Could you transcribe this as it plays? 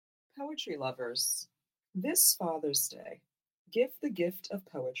Poetry lovers, this Father's Day, give the gift of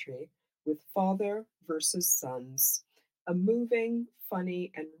poetry with Father versus Sons, a moving,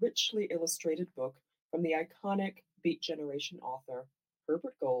 funny, and richly illustrated book from the iconic Beat Generation author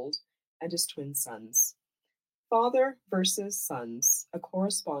Herbert Gold and his twin sons. Father versus Sons, a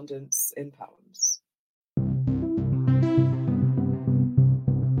correspondence in poems.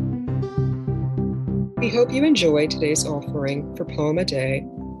 We hope you enjoyed today's offering for Poem a Day,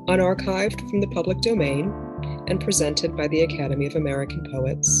 unarchived from the public domain and presented by the Academy of American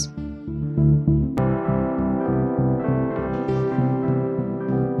Poets.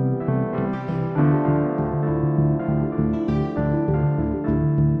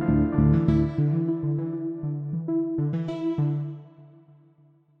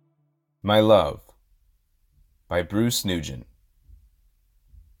 My Love by Bruce Nugent.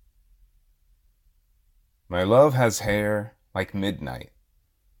 My love has hair like midnight,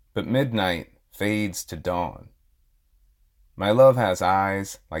 but midnight fades to dawn. My love has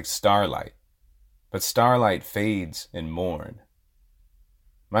eyes like starlight, but starlight fades in morn.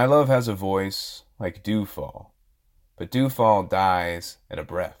 My love has a voice like dewfall, but dewfall dies at a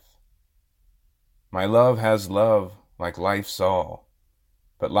breath. My love has love like life's all,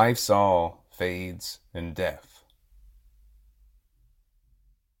 but life's all fades in death.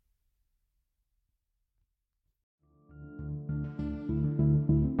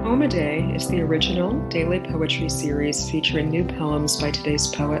 Poem a Day is the original daily poetry series featuring new poems by today's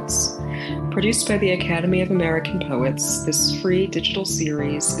poets. Produced by the Academy of American Poets, this free digital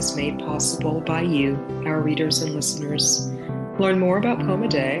series is made possible by you, our readers and listeners. Learn more about Poem a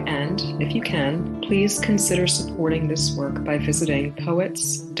Day and, if you can, please consider supporting this work by visiting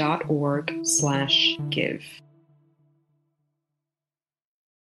poets.org/give.